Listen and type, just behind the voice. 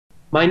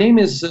My name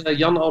is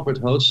Jan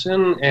Albert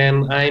Hootsen,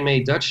 and I'm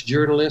a Dutch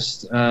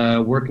journalist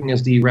working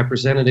as the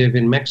representative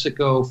in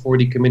Mexico for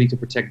the Committee to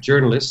Protect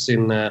Journalists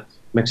in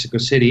Mexico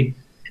City.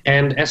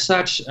 And as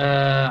such,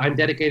 I'm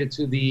dedicated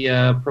to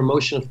the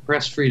promotion of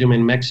press freedom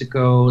in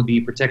Mexico,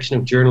 the protection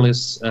of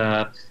journalists,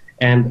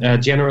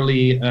 and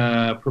generally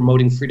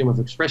promoting freedom of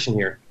expression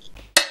here.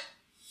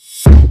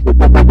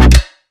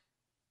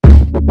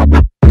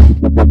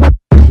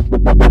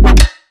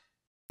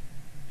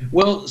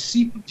 Well,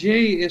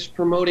 CPJ is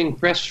promoting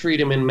press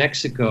freedom in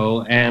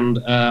Mexico, and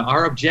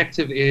our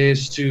objective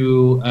is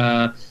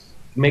to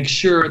make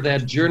sure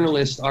that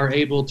journalists are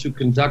able to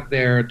conduct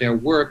their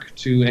work,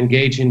 to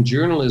engage in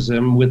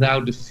journalism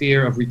without the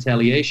fear of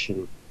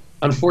retaliation.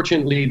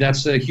 Unfortunately,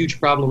 that's a huge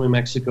problem in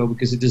Mexico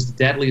because it is the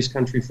deadliest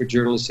country for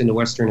journalists in the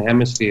Western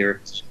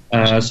Hemisphere.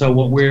 So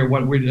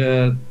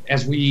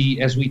as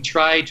we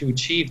try to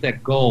achieve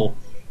that goal,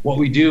 what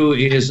we do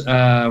is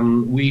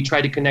we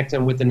try to connect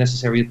them with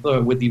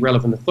the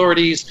relevant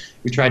authorities.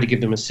 We try to give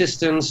them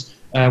assistance.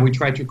 We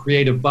try to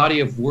create a body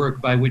of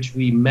work by which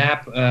we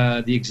map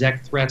the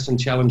exact threats and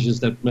challenges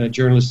that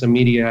journalists and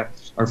media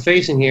are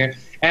facing here.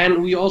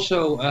 And we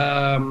also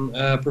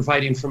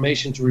provide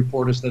information to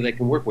reporters that they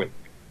can work with.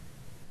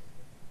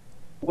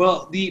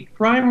 Well, the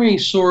primary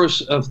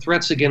source of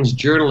threats against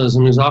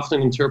journalism is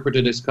often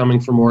interpreted as coming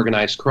from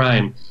organized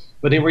crime.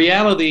 But in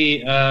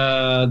reality,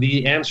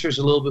 the answer is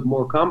a little bit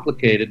more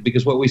complicated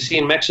because what we see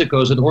in Mexico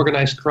is that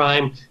organized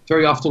crime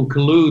very often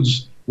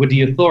colludes with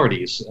the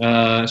authorities,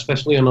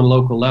 especially on a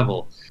local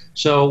level.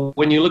 So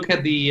when you look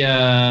at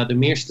the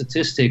mere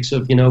statistics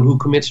of who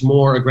commits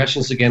more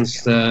aggressions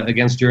against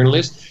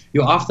journalists,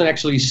 you often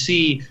actually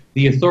see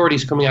the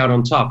authorities coming out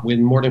on top with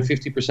more than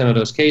 50% of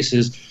those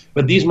cases.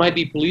 But these might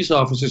be police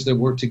officers that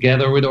work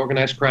together with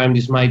organized crime.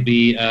 These might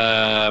be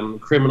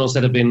criminals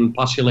that have been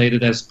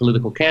postulated as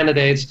political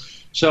candidates.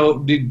 So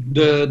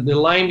the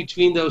line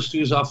between those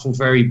two is often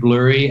very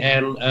blurry,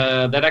 and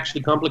that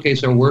actually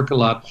complicates our work a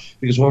lot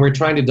because when we're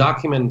trying to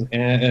document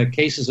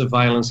cases of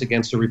violence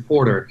against a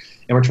reporter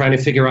and we're trying to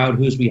figure out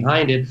who's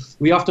behind it,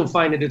 we often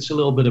find that it's a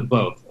little bit of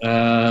both.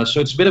 So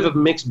it's a bit of a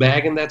mixed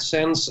bag in that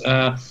sense,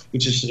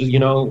 which is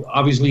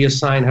obviously a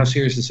sign how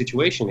serious the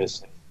situation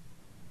is.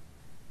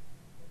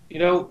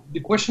 The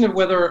question of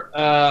whether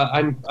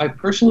I've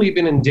personally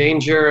been in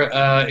danger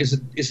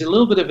is a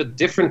little bit of a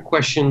different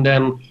question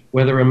than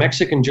whether a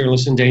Mexican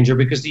journalist is in danger,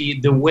 because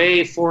the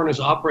way foreigners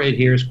operate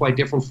here is quite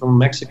different from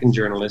Mexican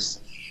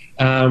journalists.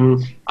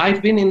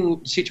 I've been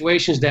in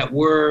situations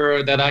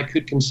that I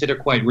could consider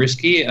quite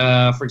risky.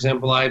 For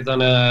example, I've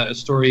done a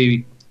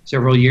story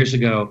several years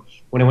ago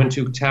when I went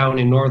to a town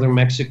in northern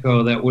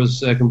Mexico that was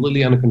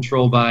completely under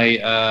control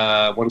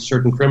by one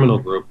certain criminal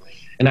group.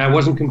 And I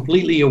wasn't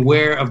completely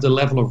aware of the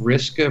level of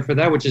risk for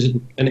that, which is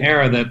an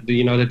error that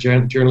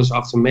that journalists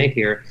often make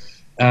here.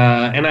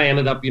 And I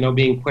ended up,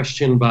 being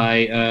questioned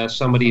by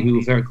somebody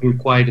who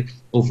quite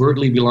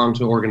overtly belonged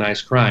to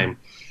organized crime.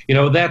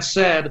 That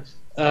said,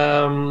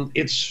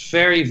 it's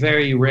very,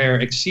 very rare,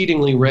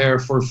 exceedingly rare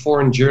for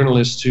foreign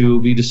journalists to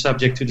be the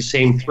subject to the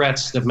same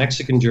threats that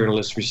Mexican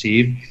journalists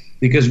receive,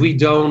 because we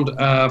don't,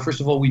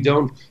 first of all, we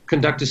don't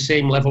conduct the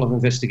same level of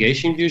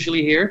investigation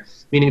usually here,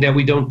 meaning that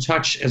we don't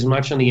touch as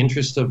much on the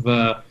interest of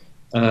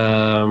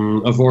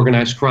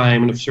organized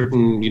crime and of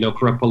certain,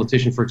 corrupt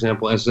politicians, for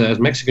example, as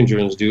Mexican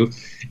journalists do.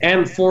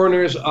 And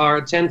foreigners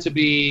tend to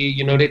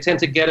be, they tend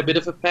to get a bit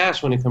of a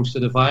pass when it comes to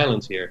the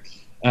violence here.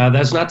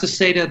 That's not to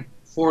say that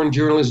foreign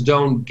journalists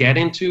don't get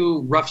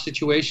into rough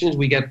situations.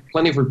 We get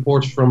plenty of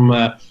reports from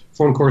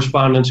foreign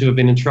correspondents who have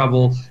been in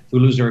trouble, who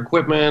lose their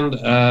equipment,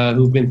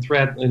 who've been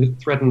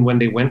threatened when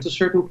they went to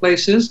certain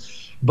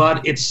places.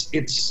 But it's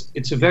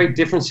a very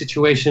different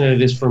situation than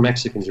it is for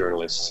Mexican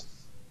journalists.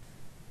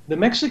 The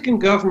Mexican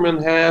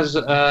government has,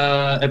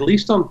 at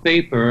least on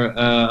paper,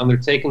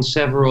 undertaken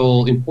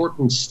several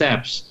important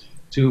steps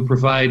to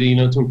provide,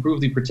 to improve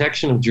the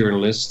protection of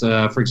journalists.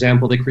 For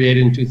example, they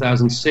created in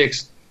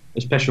 2006 a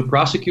special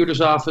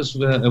prosecutor's office,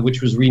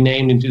 which was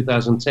renamed in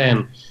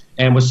 2010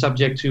 and was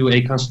subject to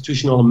a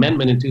constitutional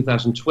amendment in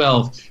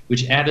 2012,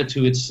 which added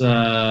to its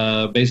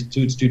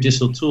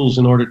judicial tools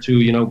in order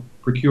to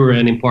procure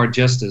and impart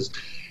justice.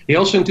 He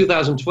also in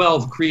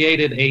 2012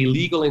 created a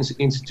legal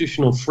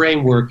institutional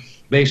framework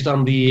based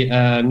on the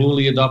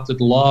newly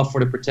adopted law for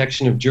the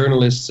protection of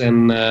journalists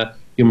and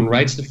human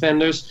rights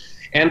defenders.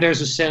 And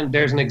there's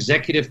an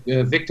executive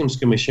victims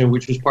commission,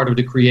 which was part of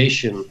the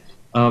creation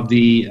of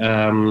the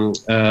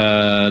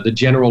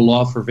general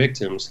law for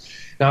victims.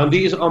 Now,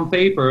 on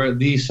paper,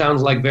 these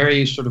sounds like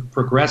very sort of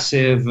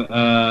progressive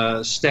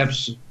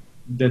steps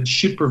that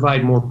should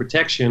provide more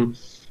protection.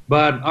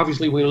 But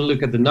obviously, when we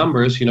look at the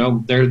numbers,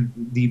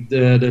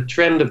 the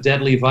trend of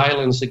deadly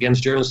violence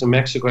against journalists in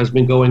Mexico has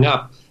been going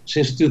up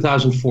since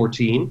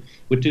 2014,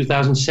 with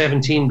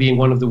 2017 being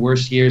one of the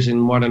worst years in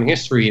modern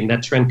history, and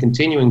that trend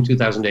continuing in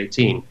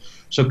 2018.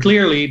 So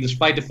clearly,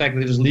 despite the fact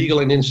that this legal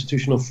and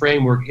institutional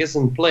framework is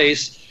in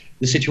place,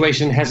 the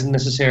situation hasn't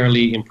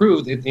necessarily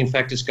improved. In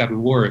fact, it's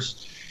gotten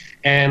worse.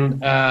 And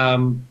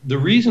the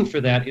reason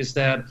for that is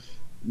that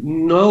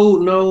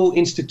no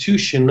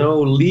institution,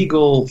 no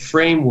legal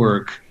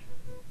framework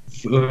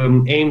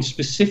aimed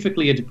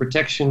specifically at the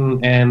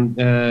protection and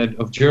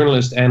of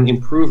journalists and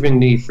improving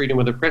the freedom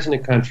of the press in the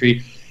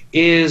country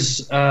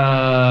is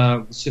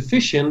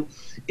sufficient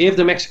if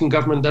the Mexican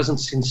government doesn't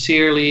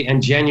sincerely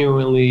and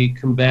genuinely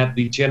combat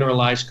the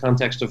generalized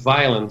context of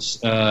violence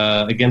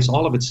against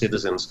all of its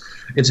citizens.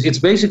 It's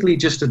basically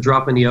just a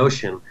drop in the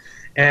ocean.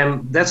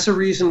 And that's the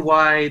reason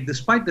why,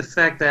 despite the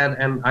fact that,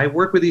 and I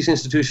work with these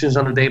institutions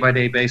on a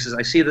day-by-day basis,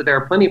 I see that there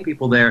are plenty of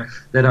people there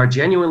that are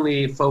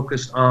genuinely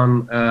focused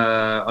on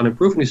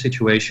improving the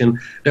situation.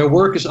 Their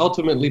work is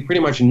ultimately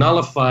pretty much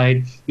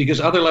nullified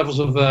because other levels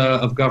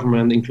of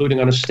government,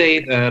 including on a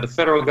state, the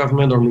federal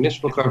government or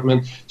municipal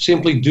government,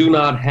 simply do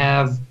not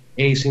have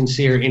a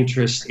sincere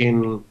interest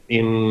in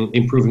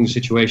improving the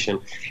situation,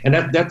 and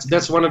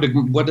that's one of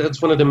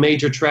the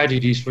major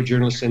tragedies for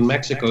journalists in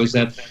Mexico, is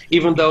that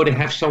even though they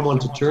have someone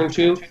to turn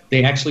to,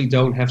 they actually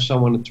don't have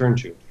someone to turn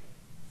to.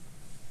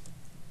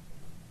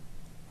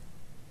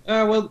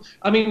 Well,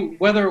 I mean,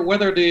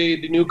 whether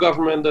the new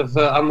government of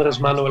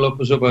Andrés Manuel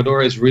López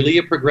Obrador is really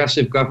a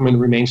progressive government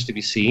remains to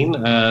be seen.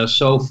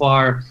 So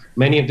far,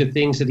 many of the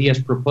things that he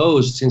has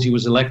proposed since he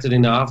was elected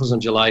into office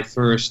on July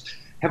 1st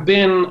have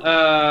been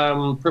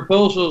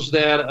proposals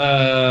that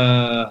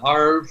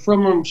are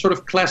from a sort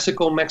of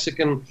classical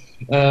Mexican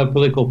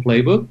political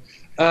playbook.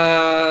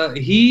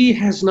 He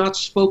has not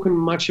spoken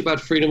much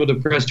about freedom of the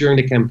press during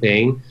the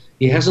campaign.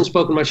 He hasn't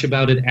spoken much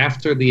about it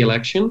after the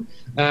election.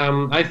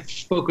 I've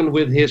spoken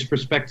with his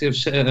prospective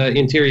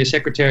Interior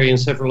Secretary and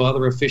several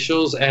other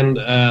officials, and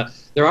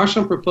there are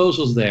some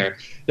proposals there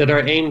that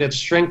are aimed at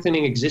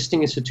strengthening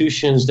existing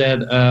institutions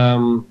that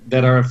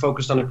are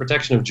focused on the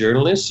protection of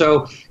journalists.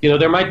 So,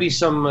 there might be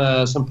some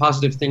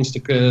positive things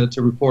to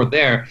report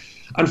there.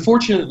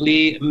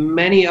 Unfortunately,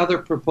 many other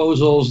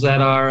proposals that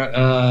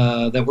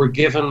were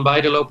given by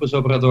the López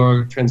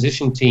Obrador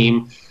transition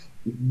team,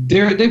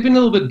 they've been a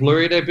little bit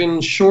blurry. They've been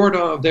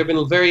they've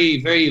been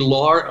very, very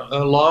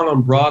long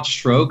on broad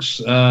strokes,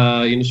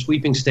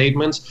 sweeping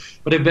statements,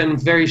 but they've been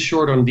very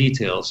short on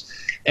details.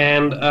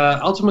 And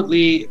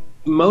ultimately,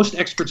 most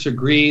experts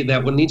agree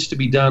that what needs to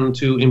be done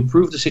to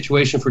improve the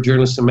situation for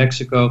journalists in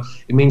Mexico,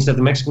 it means that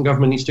the Mexican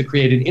government needs to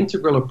create an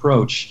integral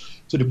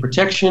approach to the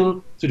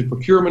protection, to the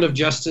procurement of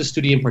justice, to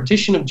the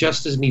impartition of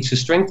justice. It needs to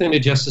strengthen the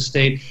justice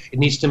state. It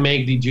needs to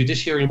make the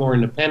judiciary more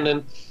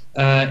independent.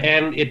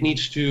 And it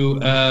needs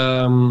to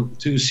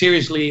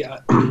seriously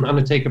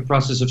undertake a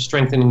process of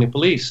strengthening the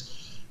police.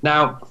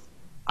 Now,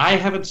 I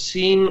haven't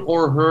seen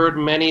or heard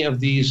many of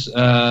these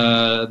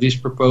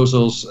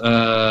proposals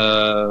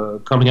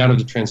coming out of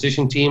the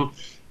transition team.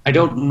 I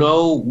don't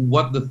know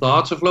what the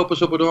thoughts of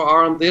López Obrador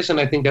are on this, and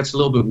I think that's a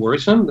little bit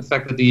worrisome. The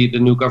fact that the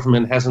new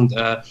government hasn't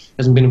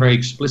been very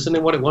explicit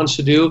in what it wants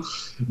to do.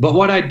 But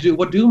what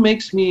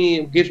gives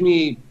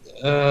me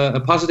a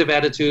positive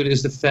attitude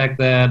is the fact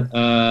that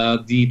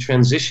the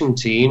transition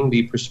team,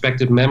 the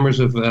prospective members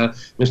of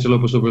Mr.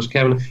 López Obrador's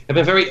cabinet, have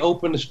been very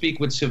open to speak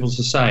with civil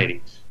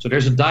society. So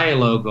there's a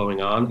dialogue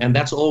going on, and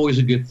that's always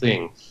a good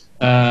thing.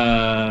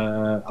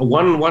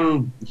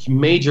 One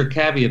major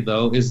caveat,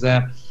 though, is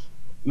that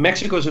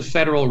Mexico is a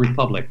federal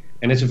republic,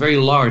 and it's a very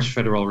large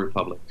federal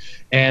republic.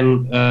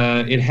 And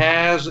it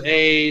has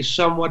a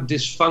somewhat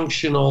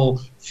dysfunctional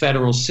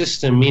federal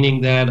system, meaning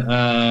that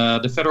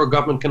the federal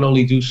government can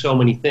only do so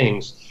many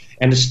things.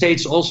 And the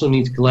states also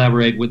need to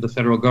collaborate with the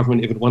federal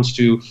government if it wants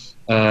to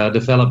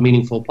develop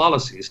meaningful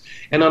policies.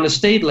 And on the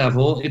state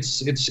level,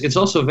 it's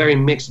also a very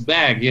mixed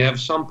bag. You have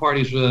some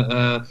parties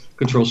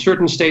control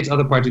certain states,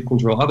 other parties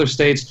control other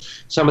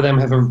states. Some of them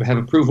have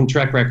a proven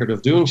track record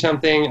of doing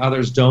something,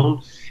 others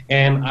don't.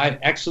 And I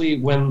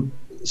actually, when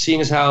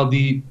seeing as how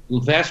the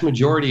vast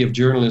majority of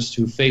journalists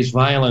who face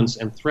violence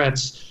and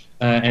threats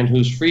and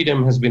whose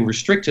freedom has been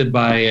restricted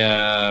by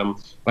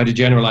the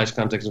generalized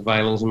context of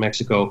violence in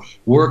Mexico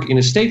work in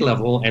a state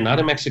level and not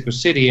in Mexico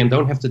City and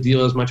don't have to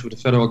deal as much with the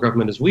federal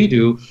government as we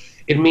do,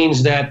 it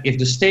means that if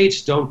the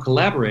states don't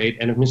collaborate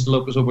and if Mr.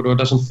 López Obrador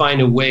doesn't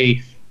find a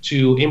way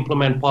to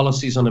implement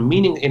policies in a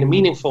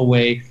meaningful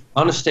way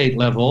on a state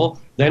level,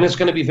 then it's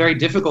going to be very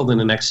difficult in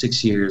the next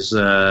 6 years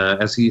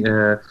as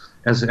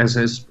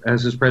his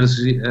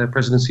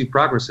presidency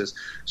progresses.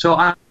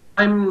 So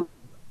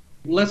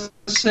let's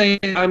say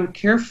I'm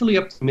carefully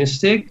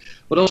optimistic,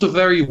 but also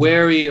very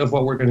wary of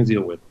what we're going to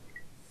deal with.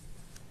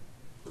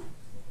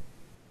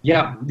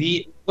 Yeah,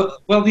 the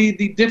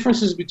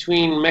differences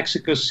between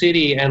Mexico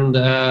City and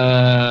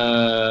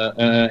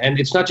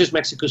it's not just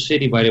Mexico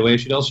City, by the way. I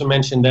should also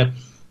mention that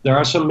there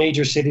are some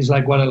major cities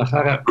like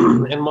Guadalajara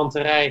and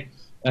Monterrey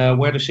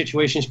where the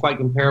situation is quite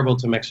comparable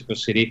to Mexico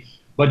City.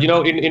 But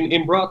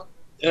in broad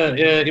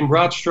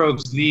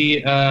strokes,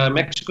 the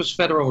Mexico's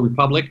federal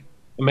republic.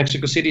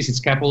 Mexico City is its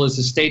capital, is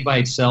a state by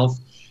itself.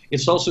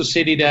 It's also a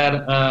city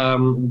that,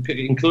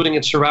 including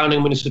its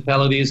surrounding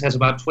municipalities, has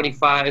about 20%,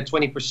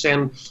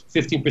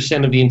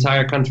 15% of the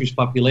entire country's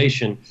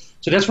population.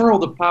 So that's where all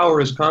the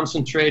power is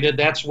concentrated.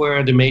 That's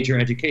where the major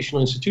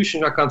educational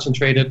institutions are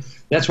concentrated.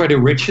 That's where the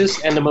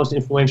richest and the most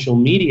influential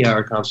media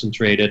are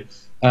concentrated.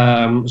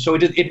 So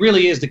it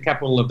really is the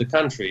capital of the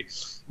country,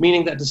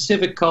 meaning that the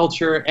civic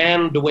culture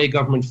and the way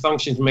government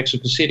functions in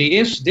Mexico City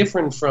is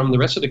different from the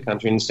rest of the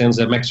country in the sense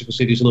that Mexico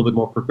City is a little bit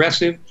more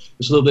progressive,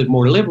 it's a little bit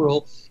more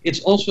liberal.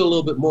 It's also a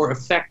little bit more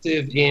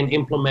effective in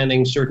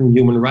implementing certain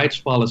human rights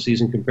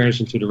policies in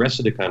comparison to the rest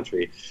of the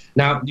country.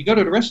 Now, you go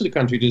to the rest of the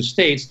country, to the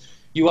states,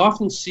 you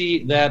often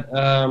see that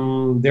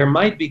there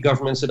might be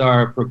governments that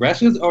are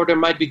progressive, or there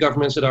might be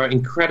governments that are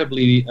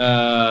incredibly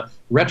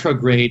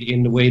retrograde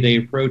in the way they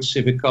approach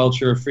civic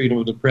culture, freedom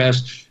of the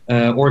press,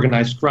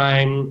 organized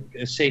crime,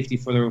 safety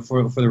for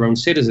their own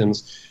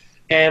citizens.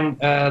 And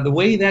the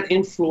way that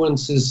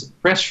influences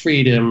press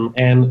freedom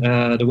and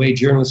the way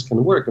journalists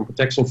can work and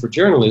protection for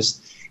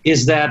journalists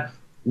is that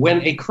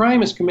when a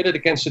crime is committed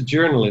against a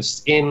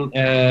journalist in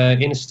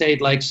a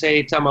state like,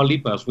 say,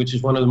 Tamaulipas, which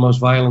is one of the most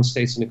violent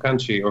states in the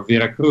country, or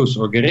Veracruz,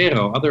 or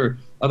Guerrero,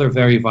 other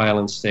very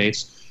violent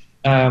states,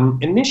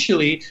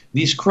 initially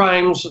these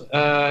crimes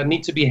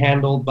need to be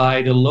handled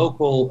by the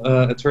local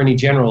Attorney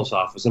General's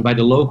office and by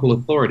the local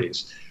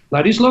authorities.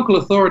 Now, these local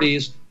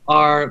authorities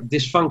are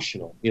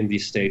dysfunctional in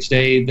these states.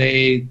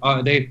 They've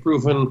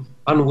proven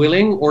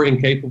unwilling or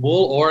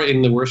incapable, or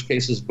in the worst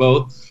cases,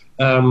 both,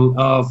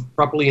 of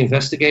properly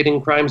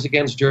investigating crimes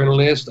against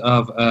journalists,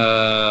 of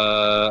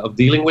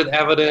dealing with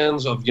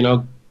evidence, of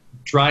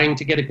trying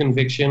to get a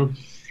conviction,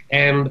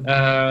 and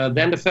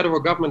then the federal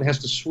government has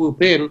to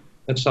swoop in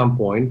at some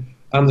point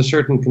under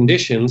certain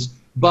conditions.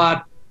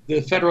 But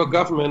the federal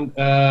government,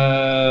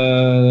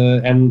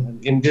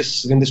 and in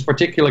this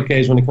particular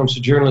case, when it comes to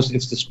journalists,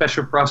 it's the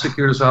Special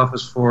Prosecutor's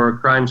Office for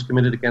Crimes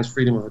Committed Against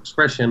Freedom of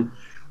Expression.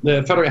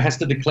 The federal has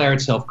to declare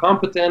itself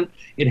competent.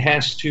 It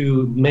has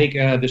to make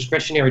a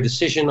discretionary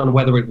decision on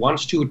whether it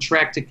wants to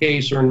attract a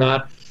case or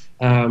not.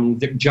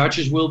 The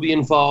judges will be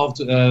involved.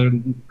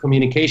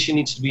 Communication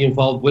needs to be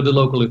involved with the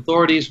local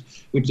authorities,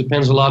 which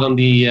depends a lot on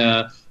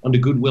the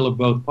goodwill of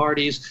both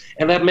parties,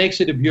 and that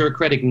makes it a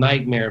bureaucratic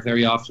nightmare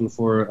very often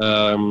for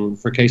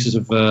cases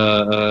of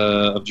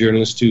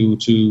journalists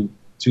to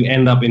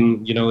end up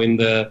in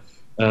the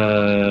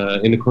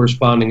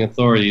corresponding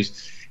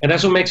authorities. And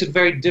that's what makes it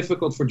very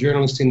difficult for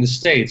journalists in the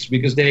States,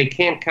 because they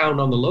can't count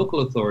on the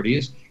local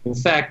authorities. In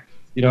fact,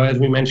 as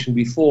we mentioned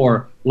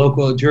before,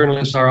 local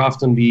journalists are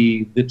often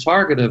the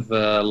target of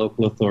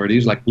local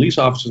authorities, like police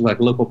officers, like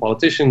local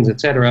politicians,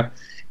 etc.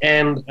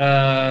 And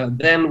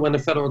then when the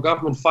federal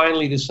government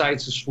finally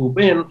decides to swoop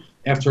in,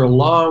 after a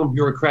long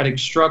bureaucratic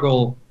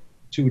struggle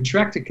to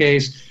attract a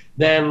case,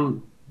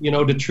 then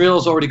the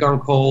trill's already gone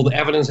cold,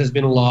 evidence has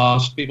been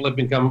lost, people have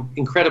become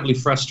incredibly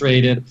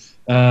frustrated,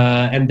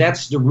 and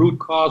that's the root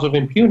cause of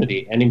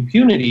impunity. And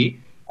impunity,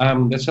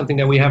 that's something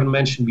that we haven't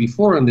mentioned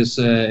before in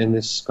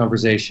this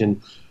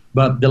conversation,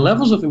 but the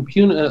levels of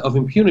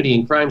impunity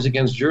in crimes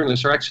against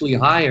journalists are actually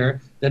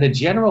higher than a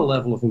general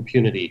level of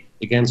impunity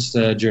against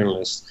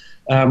journalists.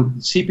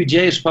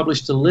 CPJ has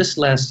published a list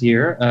last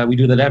year, we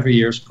do that every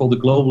year, it's called the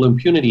Global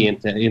Impunity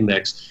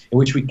Index, in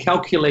which we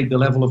calculate the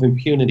level of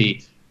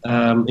impunity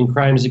in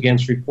crimes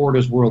against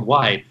reporters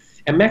worldwide.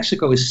 And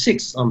Mexico is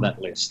 6th on that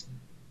list.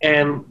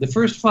 And the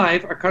first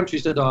 5 are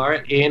countries that are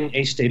in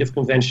a state of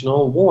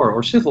conventional war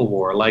or civil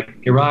war, like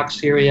Iraq,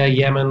 Syria,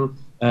 Yemen,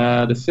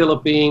 the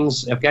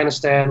Philippines,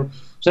 Afghanistan.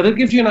 So that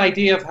gives you an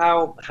idea of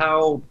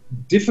how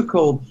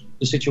difficult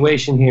the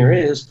situation here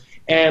is.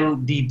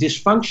 And the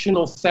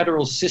dysfunctional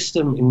federal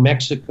system in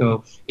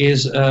Mexico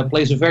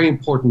plays a very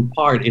important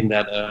part in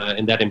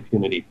that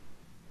impunity.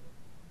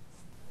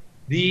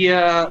 The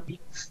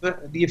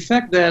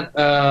effect that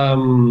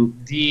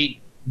the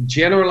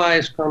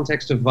generalized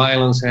context of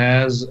violence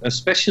has,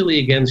 especially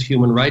against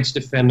human rights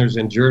defenders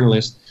and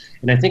journalists,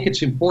 and I think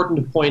it's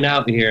important to point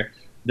out here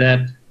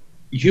that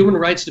human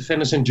rights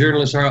defenders and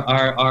journalists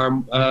are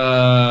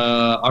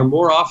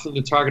more often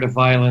the target of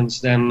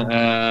violence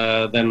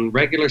than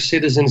regular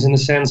citizens, in the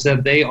sense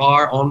that they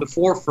are on the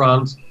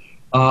forefront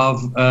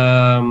of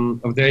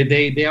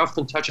they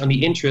often touch on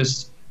the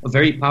interests of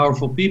very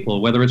powerful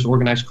people, whether it's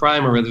organized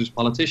crime or whether it's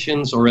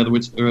politicians or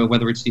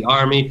whether it's the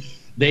army.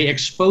 They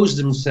expose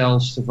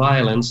themselves to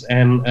violence,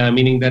 and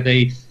meaning that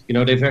they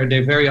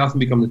very often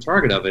become the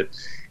target of it.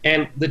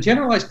 And the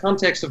generalized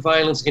context of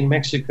violence in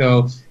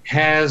Mexico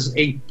has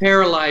a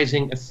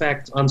paralyzing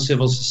effect on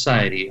civil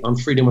society, on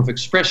freedom of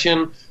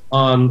expression,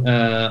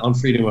 on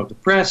freedom of the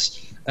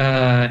press,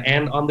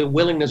 and on the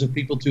willingness of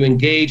people to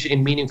engage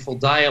in meaningful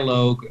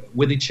dialogue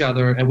with each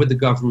other and with the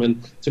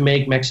government to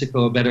make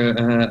Mexico a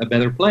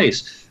better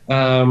place.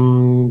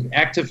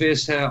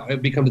 Activists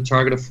become the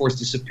target of forced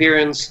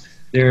disappearance.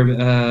 Their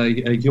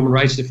human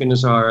rights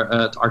defenders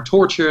are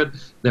tortured,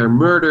 they're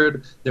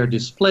murdered, they're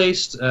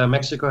displaced.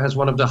 Mexico has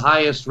one of the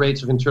highest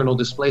rates of internal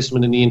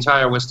displacement in the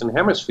entire Western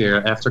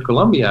Hemisphere after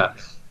Colombia.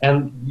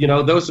 And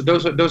those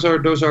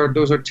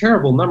are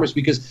terrible numbers,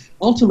 because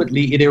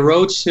ultimately it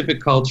erodes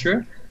civic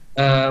culture.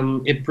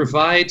 It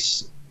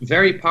provides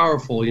very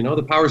powerful,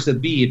 the powers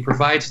that be. It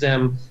provides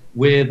them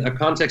with a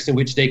context in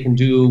which they can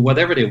do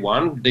whatever they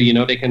want. They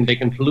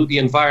can pollute the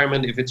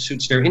environment if it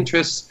suits their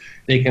interests.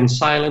 They can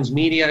silence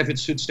media if it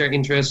suits their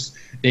interests.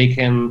 They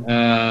can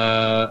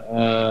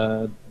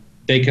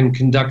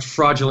conduct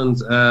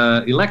fraudulent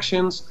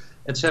elections,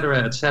 etc.,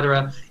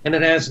 etc. And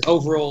it has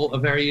overall a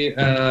very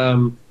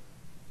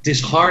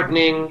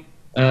disheartening,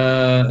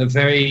 a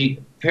very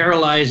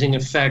paralyzing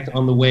effect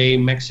on the way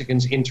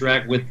Mexicans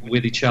interact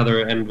with each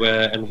other and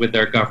with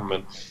their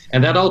government.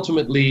 And that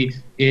ultimately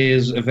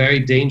is a very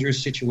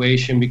dangerous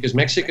situation, because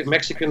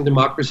Mexican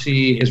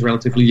democracy is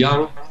relatively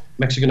young.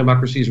 Mexican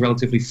democracy is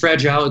relatively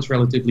fragile. It's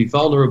relatively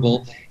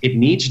vulnerable. It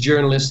needs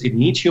journalists. It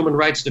needs human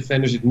rights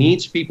defenders. It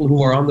needs people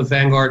who are on the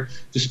vanguard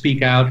to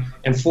speak out.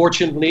 And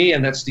fortunately,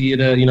 and that's the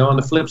on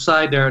the flip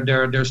side,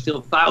 there are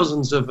still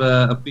thousands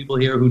of people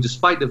here who,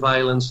 despite the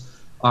violence,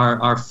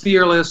 are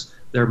fearless.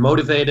 They're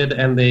motivated,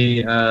 and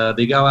they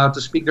go out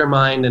to speak their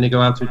mind, and they go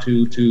out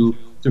to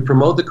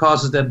promote the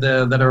causes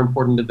that are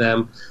important to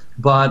them.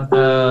 But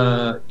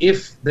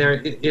if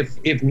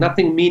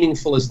nothing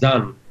meaningful is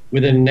done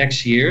within the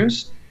next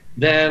years,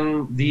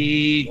 then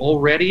the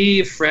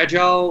already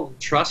fragile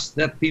trust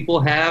that people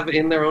have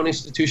in their own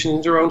institutions,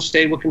 in their own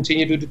state, will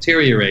continue to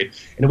deteriorate,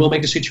 and it will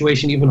make the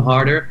situation even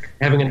harder,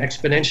 having an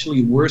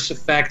exponentially worse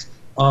effect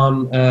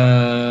on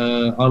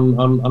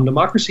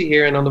democracy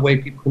here, and on the way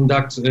people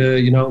conduct,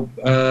 and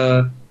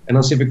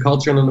on civic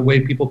culture, and on the way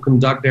people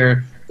conduct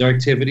their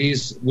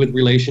activities with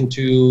relation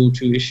to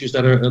issues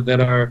that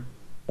are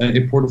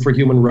important for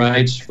human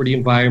rights, for the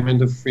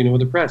environment, of freedom of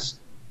the press.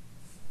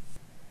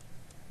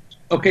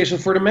 Okay, so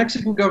for the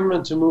Mexican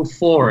government to move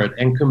forward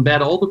and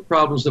combat all the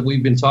problems that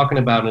we've been talking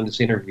about in this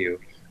interview,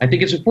 I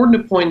think it's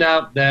important to point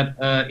out that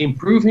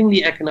improving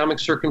the economic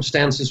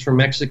circumstances for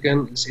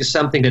Mexicans is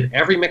something that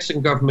every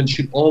Mexican government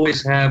should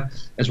always have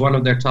as one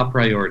of their top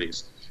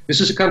priorities. This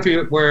is a country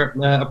where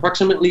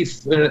approximately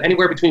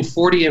anywhere between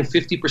 40 and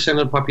 50% of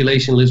the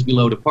population lives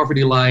below the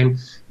poverty line.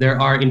 There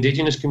are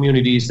indigenous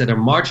communities that are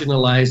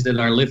marginalized, that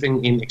are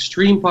living in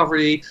extreme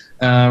poverty.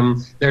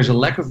 There's a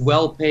lack of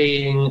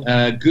well-paying,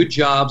 good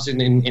jobs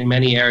in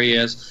many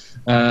areas.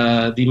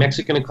 The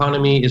Mexican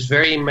economy is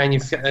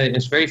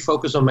very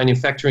focused on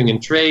manufacturing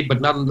and trade,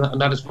 but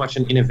not as much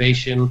on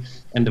innovation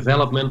and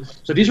development.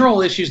 So these are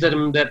all issues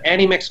that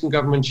any Mexican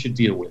government should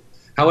deal with.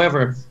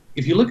 However,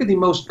 if you look at the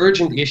most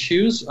urgent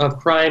issues of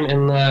crime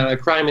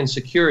and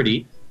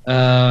security,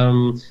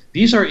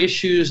 these are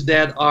issues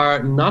that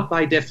are not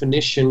by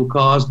definition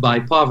caused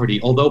by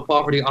poverty, although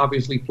poverty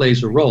obviously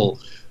plays a role.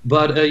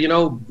 But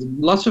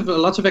lots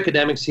of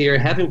academics here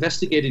have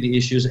investigated the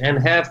issues and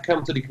have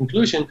come to the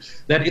conclusion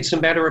that it's a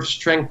matter of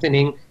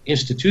strengthening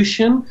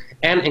institution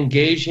and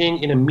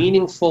engaging in a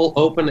meaningful,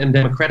 open, and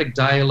democratic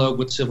dialogue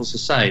with civil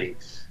society.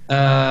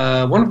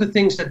 One of the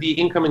things that the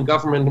incoming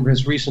government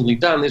has recently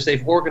done is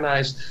they've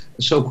organized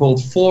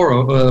so-called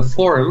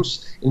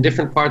forums in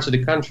different parts of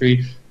the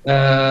country,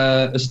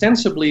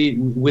 ostensibly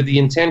with the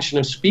intention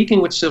of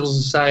speaking with civil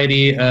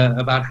society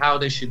about how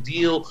they should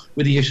deal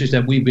with the issues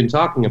that we've been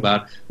talking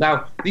about.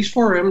 Now, these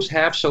forums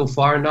have so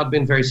far not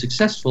been very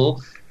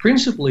successful,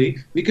 principally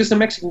because the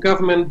Mexican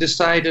government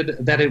decided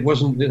that there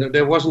wasn't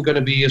going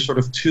to be a sort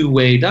of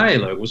two-way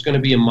dialogue. It was going to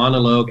be a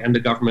monologue, and the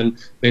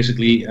government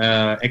basically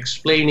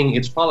explaining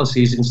its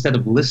policies instead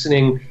of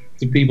listening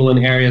to people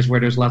in areas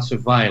where there's lots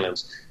of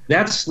violence.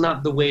 That's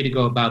not the way to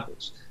go about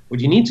this. What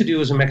you need to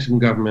do as a Mexican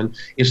government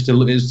is to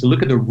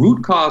look at the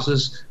root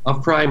causes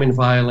of crime and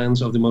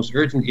violence, of the most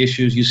urgent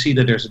issues. You see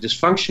that there's a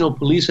dysfunctional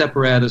police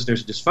apparatus,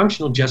 there's a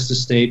dysfunctional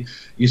justice state.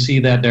 You see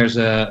that there's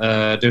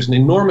an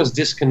enormous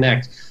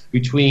disconnect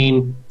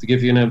between, to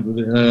give you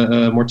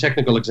a more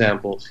technical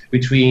example,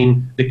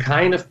 between the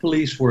kind of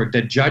police work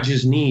that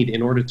judges need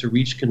in order to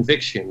reach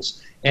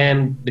convictions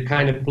and the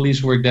kind of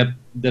police work that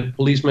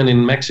policemen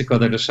in Mexico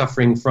that are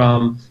suffering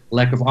from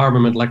lack of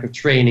armament, lack of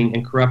training,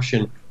 and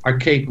corruption are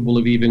capable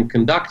of even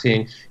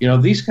conducting.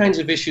 These kinds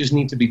of issues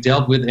need to be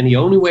dealt with, and the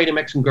only way the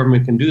Mexican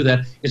government can do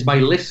that is by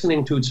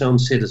listening to its own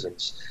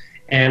citizens.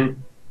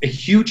 And a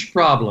huge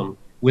problem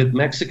with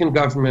Mexican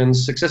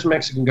governments, successive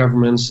Mexican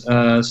governments,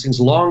 since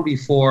long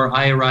before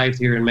I arrived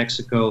here in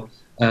Mexico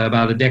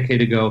about a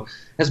decade ago,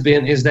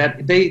 is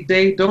that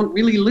they don't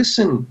really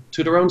listen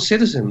to their own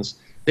citizens.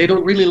 They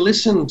don't really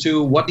listen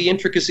to what the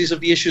intricacies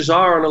of the issues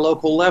are on a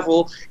local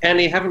level, and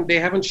they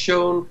haven't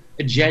shown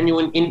a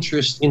genuine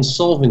interest in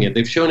solving it.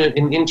 They've shown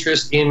an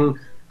interest in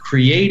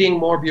creating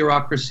more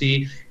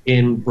bureaucracy,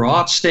 in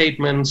broad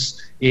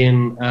statements,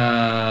 in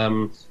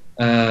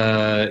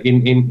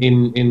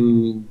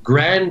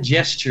grand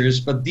gestures,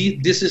 but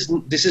this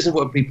isn't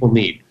what people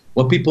need.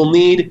 What people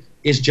need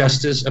is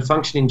justice, a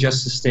functioning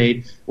justice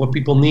state. What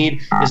people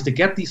need is to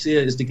get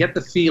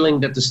the feeling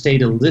that the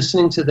state is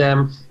listening to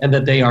them and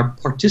that they are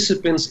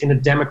participants in a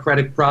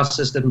democratic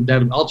process that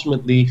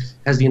ultimately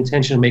has the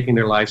intention of making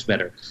their lives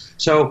better.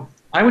 So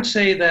I would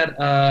say that,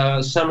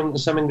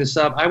 summing this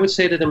up, I would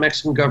say that the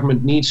Mexican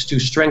government needs to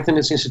strengthen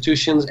its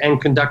institutions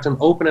and conduct an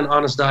open and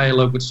honest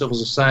dialogue with civil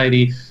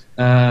society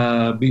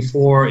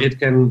before it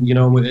can,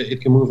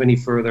 it can move any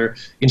further.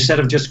 Instead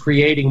of just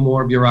creating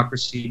more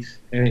bureaucracy,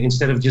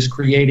 instead of just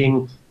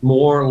creating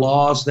more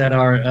laws that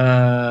are,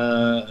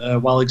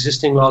 while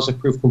existing laws have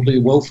proved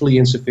completely woefully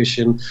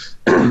insufficient,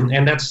 and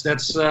and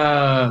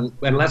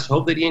let's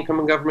hope that the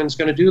incoming government is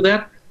going to do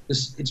that.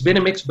 It's been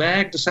a mixed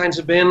bag. The signs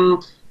have been,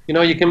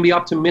 you can be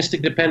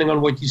optimistic depending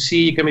on what you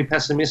see. You can be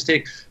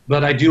pessimistic,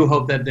 but I do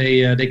hope that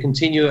they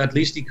continue at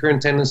least the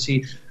current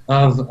tendency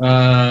of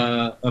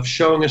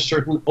showing a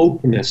certain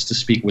openness to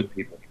speak with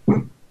people.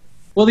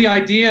 Well, the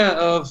idea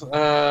of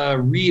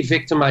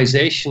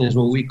re-victimization is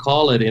what we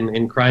call it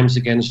in crimes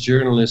against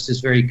journalists is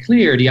very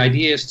clear. The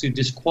idea is to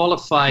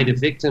disqualify the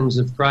victims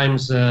of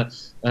crimes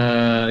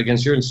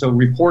against journalists, so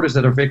reporters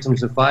that are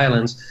victims of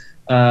violence.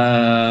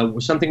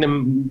 Something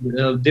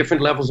that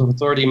different levels of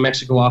authority in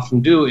Mexico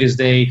often do is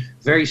they,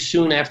 very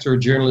soon after a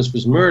journalist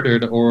was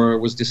murdered or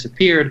was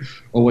disappeared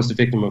or was the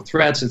victim of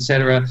threats,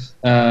 etc.,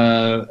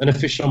 an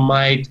official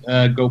might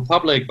go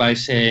public by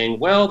saying,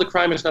 well, the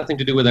crime has nothing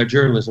to do with our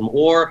journalism,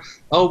 or,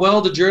 oh, well,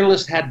 the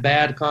journalist had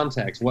bad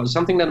contacts. Well,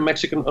 something that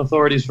Mexican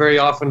authorities very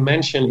often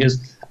mention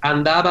is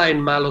andaba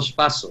en malos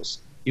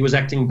pasos. He was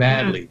acting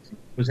badly.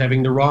 He was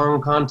having the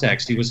wrong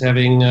context. He was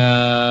having,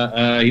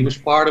 he was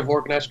part of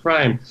organized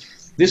crime.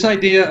 This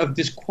idea of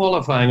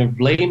disqualifying, of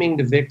blaming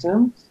the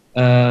victim,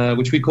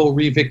 which we call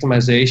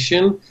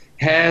re-victimization,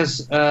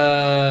 has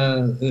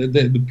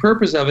the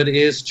purpose of it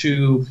is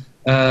to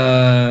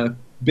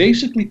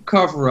basically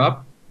cover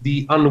up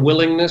the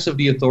unwillingness of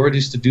the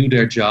authorities to do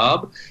their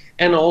job,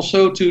 and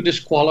also to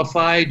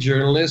disqualify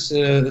journalists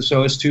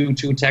so as to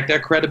attack their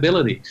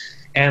credibility.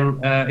 And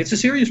it's a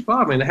serious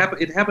problem.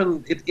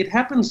 It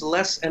happens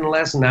less and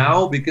less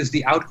now because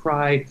the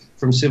outcry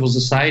from civil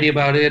society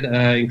about it,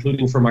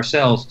 including from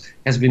ourselves,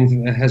 has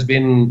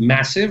been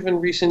massive in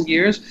recent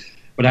years.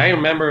 But I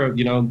remember,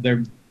 there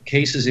are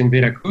cases in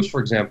Veracruz, for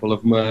example,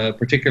 of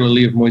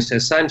particularly of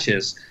Moises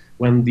Sanchez,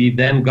 when the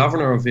then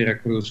governor of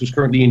Veracruz, who's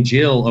currently in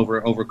jail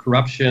over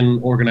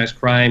corruption, organized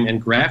crime,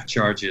 and graft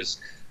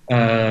charges,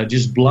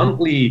 just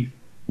bluntly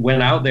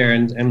went out there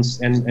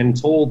and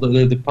told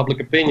the public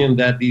opinion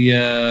that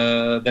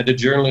the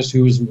journalist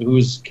who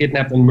was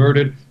kidnapped and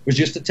murdered was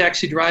just a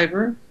taxi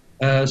driver,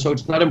 so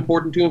it's not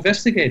important to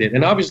investigate it.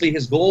 And obviously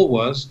his goal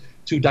was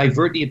to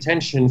divert the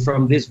attention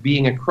from this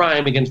being a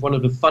crime against one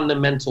of the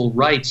fundamental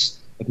rights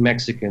of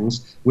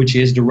Mexicans, which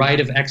is the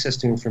right of access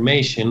to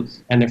information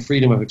and the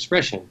freedom of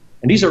expression.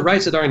 And these are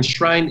rights that are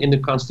enshrined in the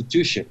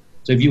Constitution.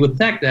 So if you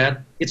attack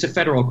that, it's a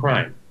federal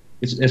crime.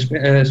 It's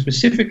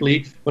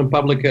specifically when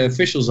public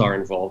officials are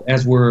involved,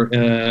 as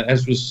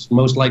was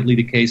most likely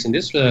the case in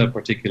this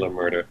particular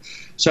murder.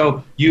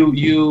 So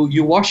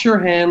you wash your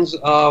hands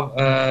of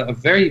a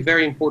very,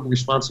 very important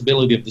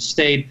responsibility of the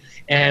state,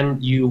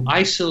 and you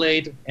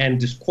isolate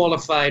and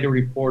disqualify the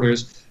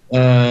reporters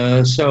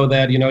so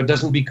that it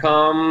doesn't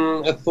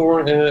become a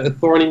thorn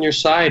in your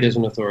side as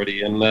an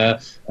authority. And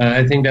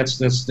I think that's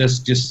just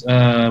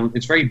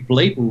it's very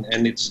blatant,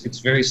 and it's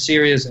very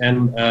serious,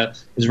 and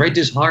it's very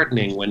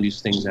disheartening when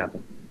these things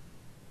happen.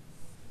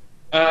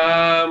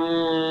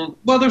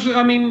 Well,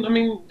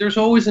 there's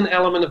always an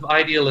element of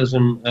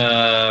idealism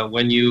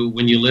when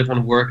you live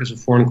and work as a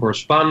foreign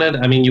correspondent.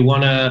 I mean, you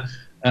want to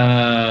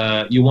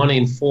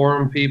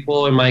inform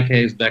people. In my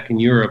case, back in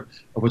Europe,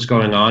 of what's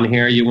going on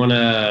here. You want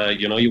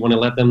to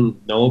let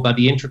them know about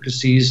the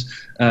intricacies.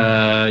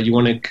 You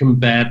want to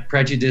combat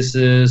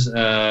prejudices,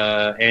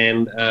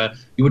 and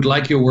you would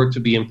like your work to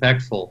be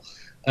impactful.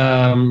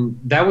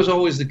 That was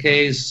always the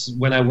case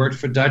when I worked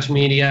for Dutch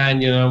media,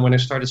 and when I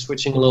started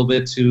switching a little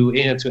bit to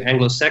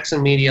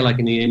Anglo-Saxon media, like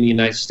in the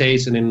United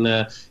States and in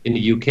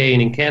the UK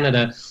and in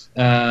Canada.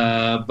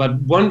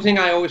 But one thing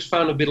I always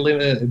found a bit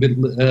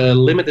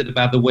limited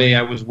about the way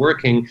I was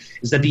working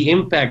is that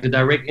the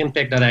direct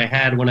impact that I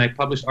had when I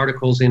published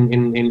articles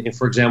in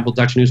for example,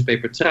 Dutch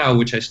newspaper Trouw,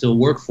 which I still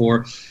work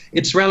for,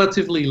 it's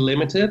relatively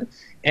limited.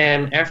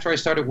 And after I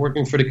started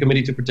working for the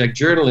Committee to Protect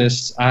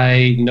Journalists,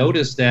 I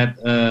noticed that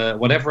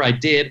whatever I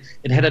did,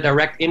 it had a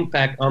direct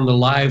impact on the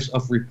lives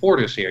of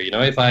reporters here.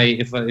 If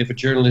a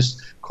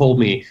journalist called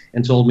me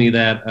and told me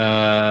that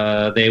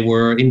they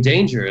were in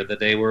danger, that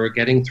they were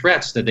getting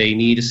threats, that they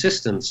need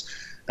assistance,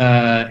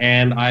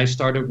 and I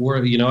started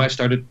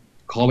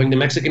calling the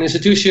Mexican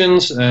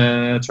institutions,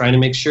 trying to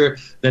make sure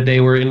that they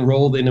were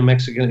enrolled in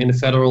the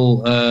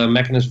federal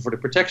mechanism for the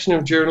protection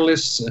of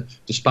journalists.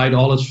 Despite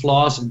all its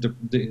flaws,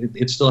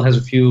 it still has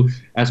a few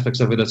aspects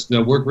of it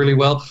that work really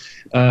well.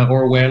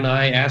 Or when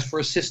I asked for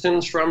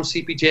assistance from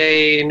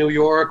CPJ in New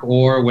York,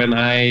 or when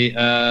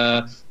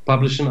I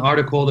published an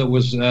article that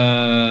was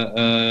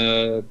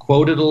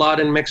quoted a lot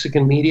in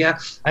Mexican media,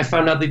 I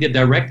found out that the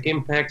direct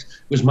impact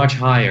was much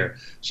higher.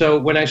 So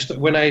when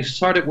I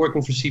started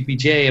working for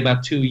CPJ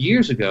about 2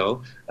 years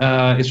ago,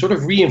 it sort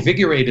of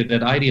reinvigorated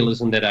that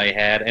idealism that I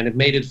had, and it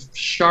made it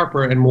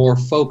sharper and more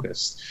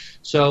focused.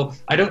 So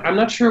I'm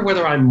not sure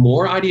whether I'm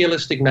more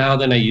idealistic now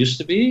than I used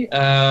to be,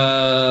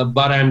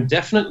 but I'm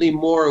definitely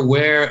more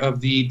aware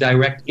of the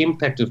direct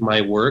impact of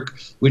my work,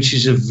 which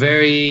is a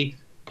very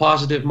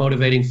positive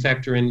motivating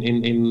factor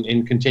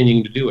in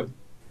continuing to do it.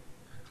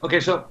 Okay,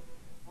 so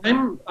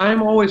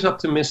I'm always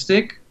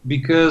optimistic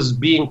because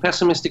being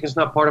pessimistic is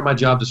not part of my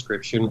job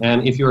description.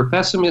 And if you're a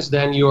pessimist,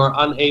 then you are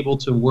unable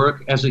to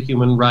work as a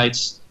human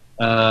rights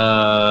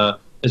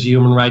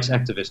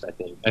activist.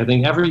 I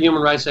think every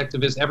human rights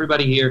activist,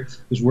 everybody here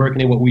who's working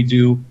in what we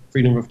do,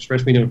 freedom of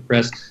expression, freedom of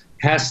press,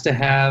 has to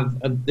have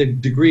a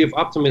degree of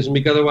optimism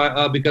because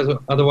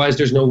otherwise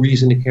there's no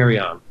reason to carry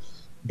on.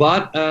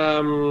 But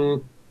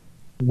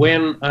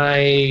when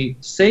I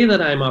say that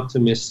I'm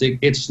optimistic,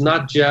 it's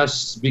not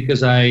just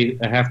because I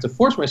have to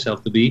force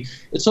myself to be.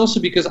 It's also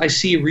because I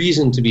see a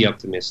reason to be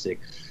optimistic.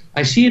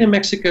 I see it in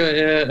Mexico,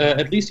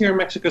 at least here in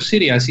Mexico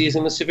City. I see it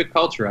in the civic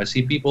culture. I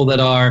see people that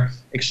are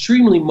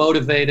extremely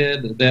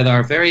motivated, that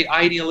are very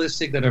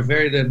idealistic, that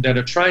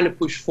are trying to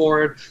push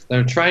forward, that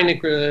are trying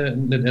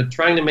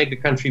to make the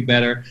country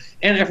better.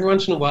 And every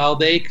once in a while,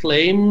 they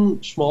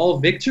claim small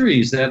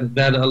victories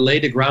that lay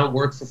the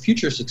groundwork for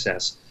future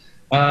success.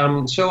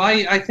 So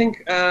I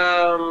think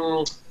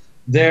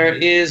there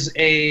is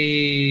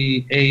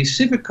a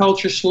civic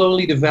culture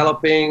slowly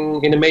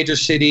developing in the major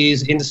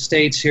cities, in the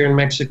states here in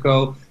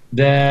Mexico,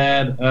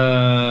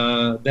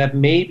 that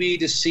may be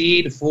the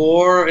seed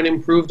for an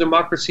improved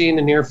democracy in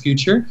the near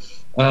future.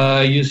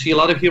 You see a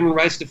lot of human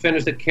rights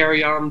defenders that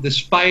carry on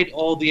despite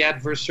all the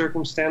adverse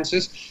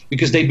circumstances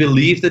because they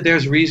believe that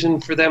there's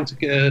reason for them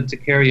to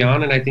carry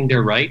on, and I think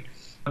they're right.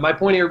 My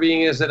point here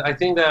being is that I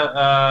think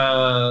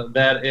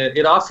that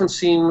it often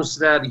seems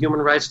that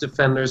human rights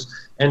defenders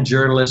and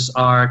journalists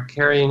are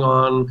carrying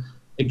on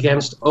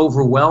against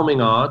overwhelming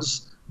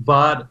odds,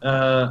 but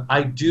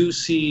I do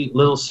see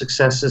little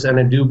successes, and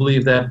I do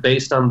believe that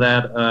based on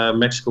that,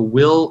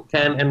 Mexico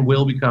can and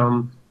will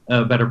become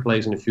a better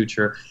place in the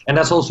future, and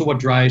that's also what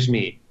drives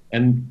me.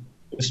 And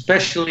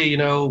especially, you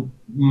know,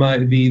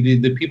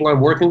 the people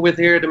I'm working with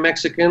here, the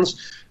Mexicans,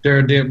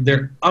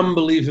 they're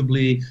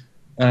unbelievably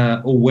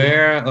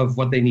aware of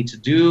what they need to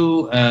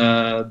do.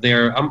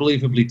 They're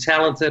unbelievably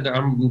talented.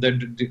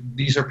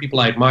 These are people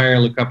I admire,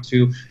 look up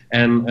to,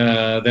 and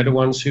they're the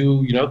ones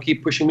who, you know,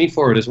 keep pushing me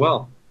forward as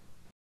well.